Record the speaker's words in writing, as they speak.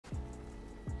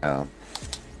Oh.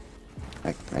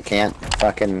 I can't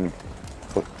fucking...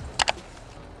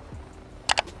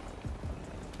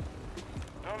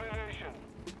 Domination.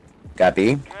 Got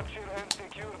B? Capture and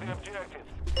secure the objective.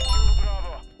 Secure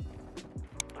Bravo.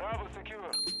 Bravo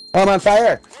secure. Oh, I'm on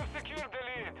fire! We've secured the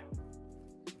lead.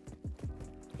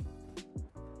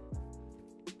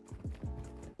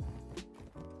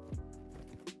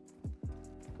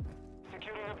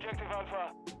 Securing objective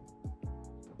Alpha.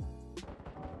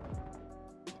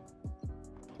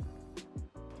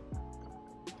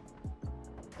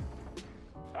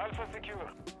 Alpha secure.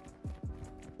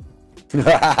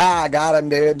 Got him,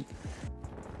 dude.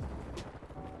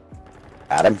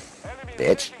 Got him. Enemy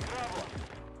Bitch. taking Bravo.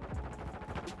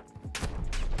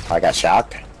 I got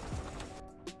shocked.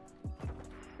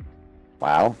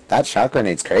 Wow, that shock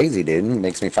grenade's crazy, dude.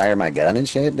 Makes me fire my gun and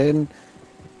shit, dude.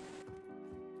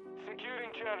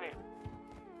 Securing Charlie.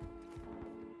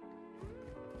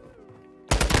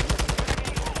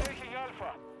 Enemy taking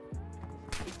Alpha.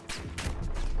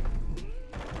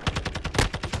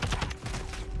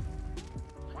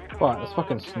 What, this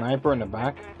fucking sniper in the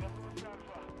back?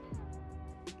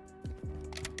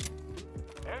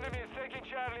 Enemy is taking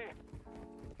Charlie.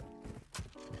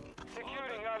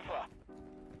 Securing Alpha.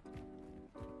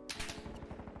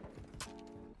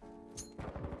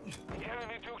 The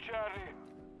enemy took Charlie.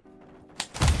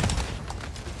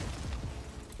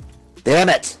 Damn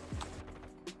it!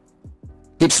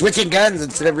 Keep switching guns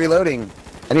instead of reloading.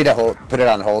 I need to put it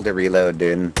on hold to reload,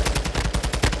 dude.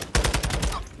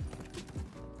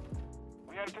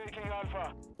 We are taking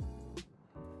Alpha.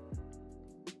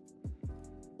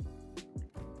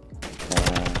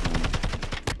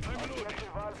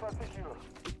 Objective Alpha secure.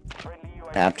 Friendly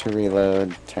UAV. Tap to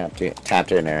reload, tap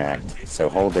to interact. So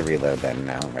hold to reload then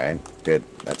now, right? Good.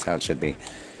 That's how it should be.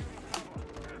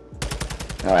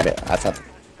 Oh, I thought...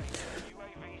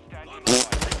 UAV standing by.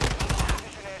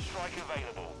 Precision airstrike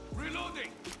available.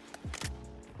 Reloading.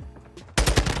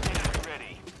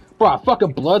 Ready. Bro, I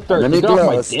fucking bloodthirsty. Let me Get off my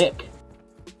blows. dick.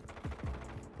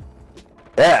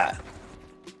 Yeah!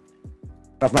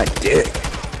 Off my dick.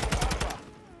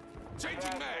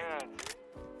 Changing mag.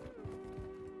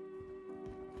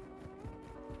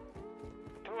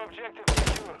 Two objectives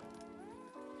secure.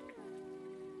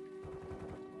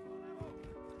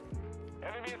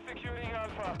 Enemy is securing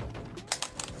Alpha.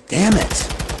 Damn it!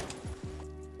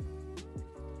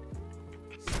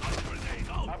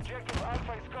 Objective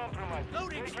Alpha is compromised.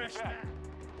 Take it back.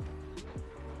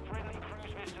 Friendly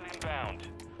cruise missile inbound.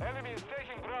 Enemy is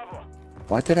taking Bravo.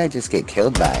 What did I just get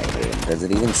killed by, dude? Does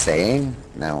it even say?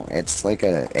 No, it's like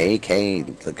a AK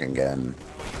looking gun.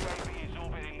 UAV is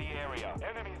orbiting the area.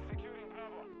 Enemy is securing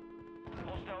Bravo.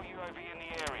 Hostile UAV in the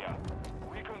area.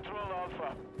 We control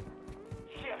Alpha.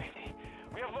 Shit.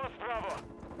 We have lost Bravo.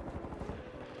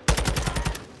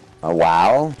 Oh,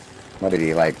 wow. What did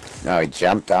he like? Oh, he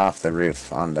jumped off the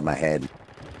roof onto my head.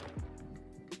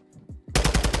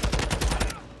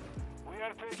 We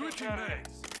are taking Charlie.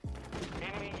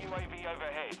 Enemy UAV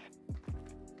overhead.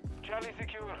 Charlie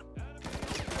secure.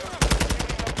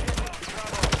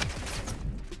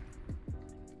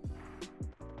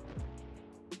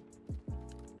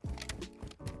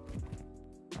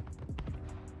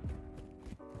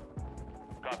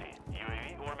 Copy.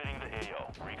 UAV orbiting the AO.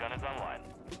 Recon is online.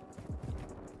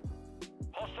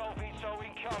 Hostile VSO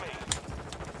incoming.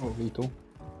 Oh, Vito.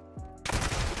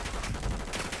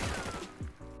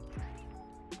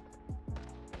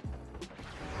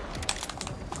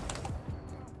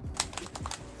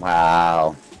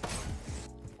 Wow.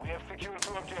 We have secured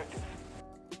two objectives.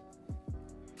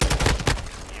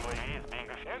 UAV is being...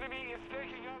 Enemy is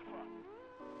taking Alpha.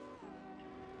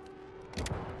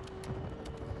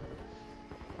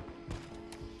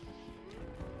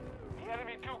 The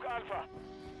enemy took Alpha.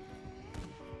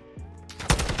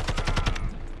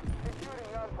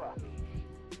 Securing Alpha.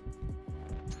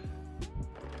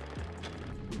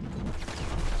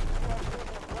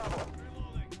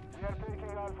 We are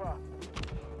taking Alpha.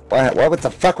 What the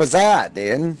fuck was that,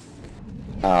 dude?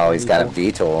 Oh, he's got a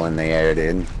VTOL in the air,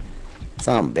 dude.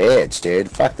 Some bitch, dude.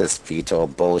 Fuck this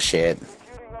VTOL bullshit.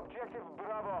 Securing objective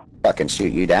Bravo. Fucking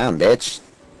shoot you down, bitch.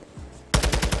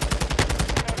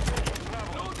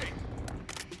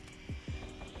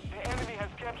 The enemy has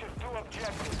captured two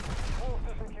objectives. Move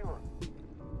to secure.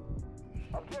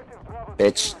 Objective Bravo.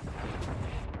 Bitch.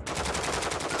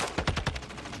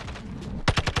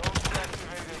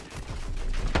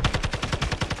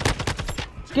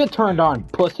 Get turned on,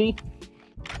 pussy.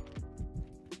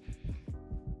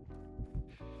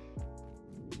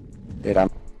 Dude, I'm...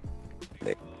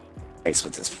 Face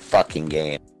with this fucking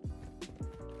game.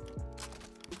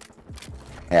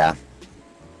 Yeah.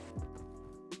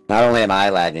 Not only am I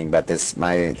lagging, but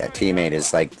my teammate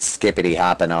is like skippity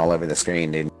hopping all over the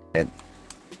screen, dude. We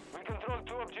control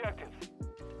 2 objectives.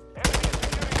 Enemy is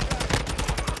securing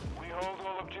targets. We hold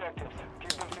all objectives.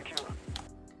 Keep them secure.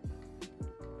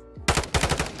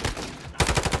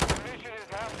 Mission is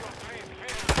half complete.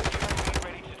 Finish. UAV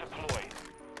ready to deploy.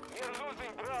 We are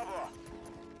losing Bravo.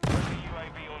 The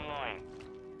UAV online.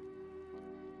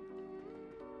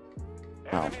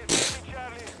 Enemy is taking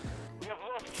Charlie. We have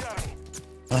lost Charlie.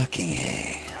 Fucking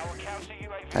hey. Our counter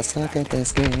UAV. I suck at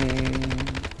this game.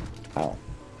 Oh,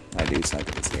 I do suck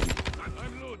at this game.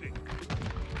 I'm loading.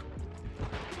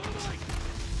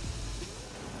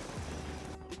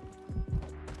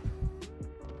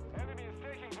 Enemy is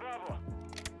taking Bravo.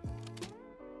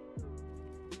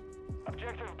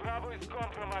 Objective Bravo is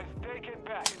compromised. Take it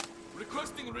back.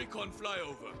 Requesting recon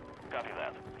flyover. Copy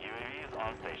that. UAV is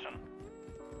on station.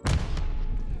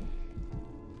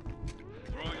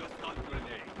 Throw your stun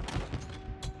grenade.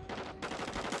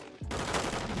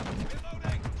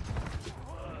 Reloading.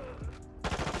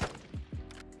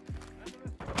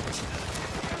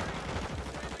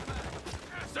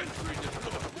 Sentry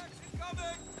deployed.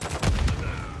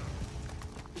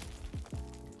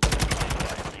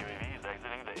 UAV is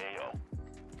exiting the AO.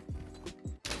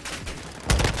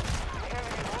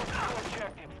 Enemy holds 2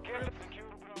 objectives. Get it.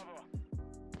 Secure Bravo.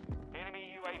 Enemy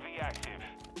UAV active.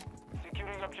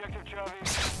 Securing objective Charlie.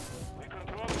 We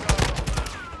control Bravo.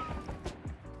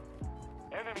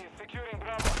 Enemy is securing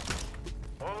Bravo.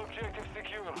 All objectives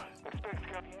secure. Expect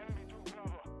copy. Enemy to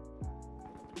Bravo.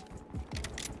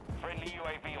 Friendly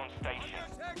UAV on station.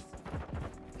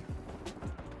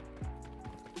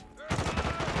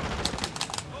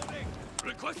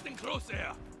 Requesting close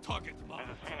air. Target This marked.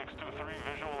 is Phoenix 2-3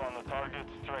 visual on the target.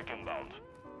 Strike inbound.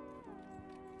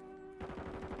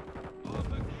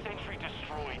 Sentry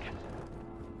destroyed.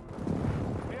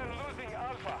 We are losing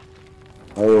Alpha.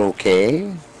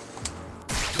 Okay.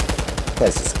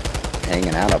 This is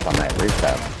hanging out up on that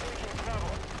rooftop. Taking Bravo.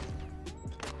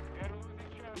 We are losing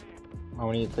Charlie. Oh,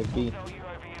 we need to take B. Hostile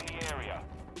UAV in the area.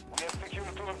 We have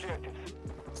secured 2 objectives.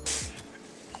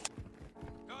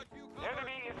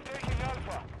 Enemy is taking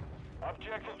Alpha.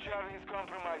 Objective Charlie is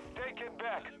compromised. Take it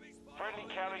back. Friendly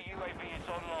counter UAV is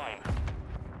online.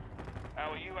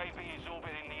 Our UAV is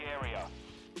orbiting the area.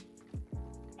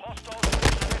 Hostile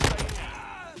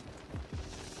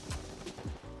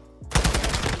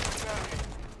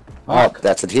Oh,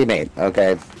 that's a teammate.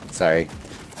 Okay, sorry.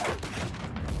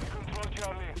 Control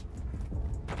Charlie.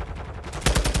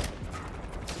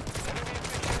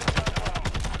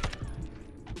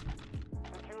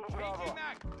 Secure Bravo.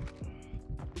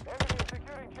 Enemy is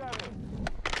securing Charlie.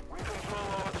 We control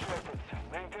all objectives.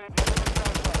 Maintain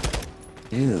Alpha.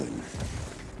 Dude.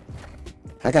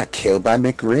 I got killed by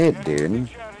McRib, dude.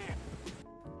 Charlie.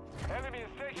 Enemy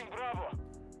is taking Bravo.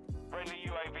 Friendly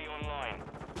UAV online.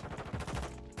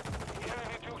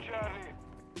 Enemy took Charlie.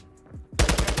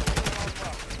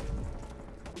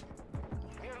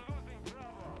 We are losing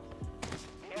Bravo.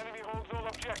 The enemy holds all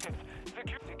objectives.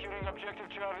 Securing objective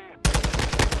Charlie.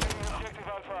 Securing objective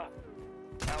Alpha.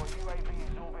 Our UAV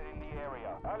is orbiting the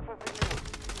area. Alpha secure.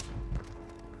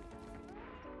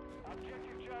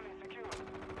 Objective Charlie secure.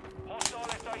 Hostile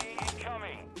SIE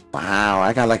incoming. Wow,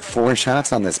 I got like 4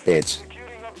 shots on this bitch.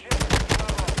 Securing objective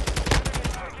Bravo. Enemy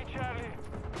is taking Charlie.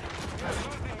 We are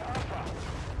losing Alpha.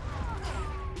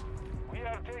 We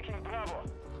are taking Bravo.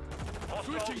 Hostiles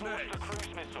Switching launched legs. a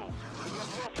cruise missile. We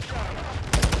have lost Charlie.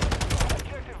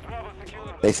 Objective Bravo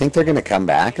secure. They think they're gonna come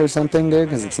back or something, dude?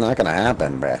 Because it's not gonna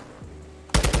happen, bruh.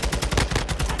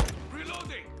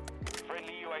 Reloading.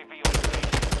 Friendly UAV on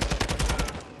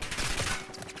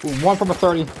station. Ooh, 1 from a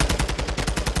 30.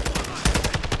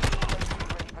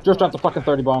 Just dropped the fucking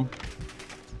 30 bomb.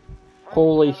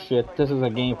 Holy shit, this is a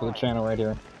game for the channel right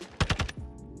here.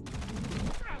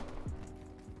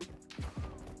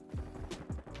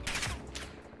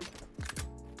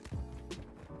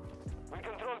 We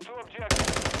control 2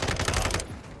 objectives.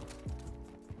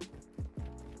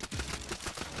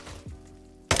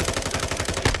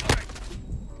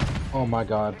 Oh my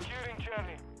god. Securing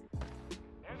Charlie.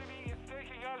 Enemy is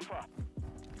taking Alpha.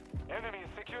 Enemy is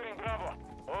securing Bravo.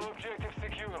 All objectives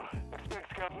secure. Expect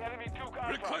scout. The enemy took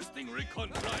Alpha. Requesting recon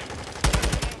flyover.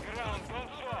 Taking ground. Don't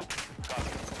stop.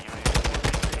 Copy. UAV.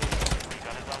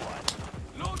 Recon is online.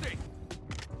 Loading.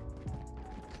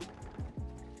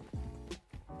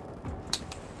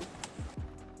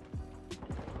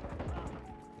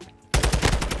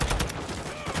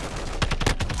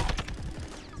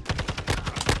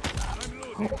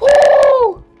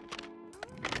 Woo!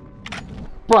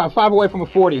 Bro, I'm 5 away from a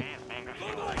 40. Is being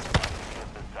refueled. This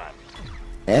time.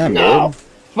 Damn, No! dude.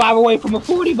 5 away from a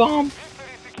 40 bomb.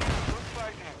 Victory secured. Good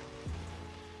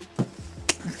fighting.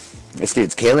 This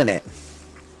dude's killing it.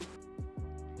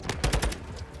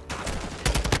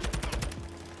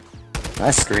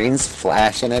 My screen's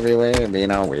flashing everywhere and being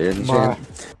all weird and Bruh.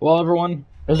 shit. Well, everyone,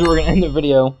 this is where we're gonna end the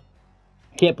video.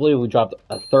 Can't believe we dropped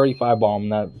a 35 bomb in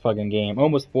that fucking game.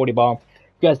 Almost 40 bomb. If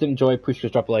you guys did enjoy, please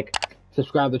just drop a like.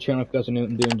 Subscribe to the channel if you guys are new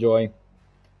and do enjoy.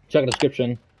 Check the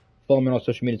description. Follow me on all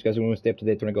social media if you guys want to stay up to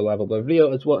date when I go live upload a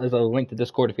video, as well as a link to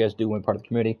Discord if you guys do want to be part of the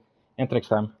community. Until next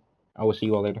time, I will see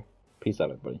you all later. Peace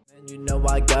out, everybody. And you know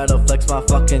I gotta flex my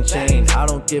fucking chain. I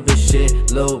don't give a shit,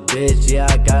 little bitch. Yeah,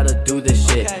 I gotta do this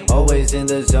shit. Always in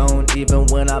the zone, even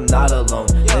when I'm not alone.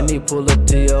 Let me pull up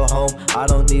to your home. I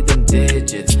don't need them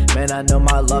digits. Man, I know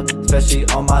my luck, especially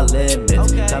on my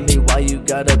limits. Tell me why you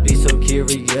gotta be so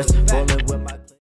curious. Rolling with my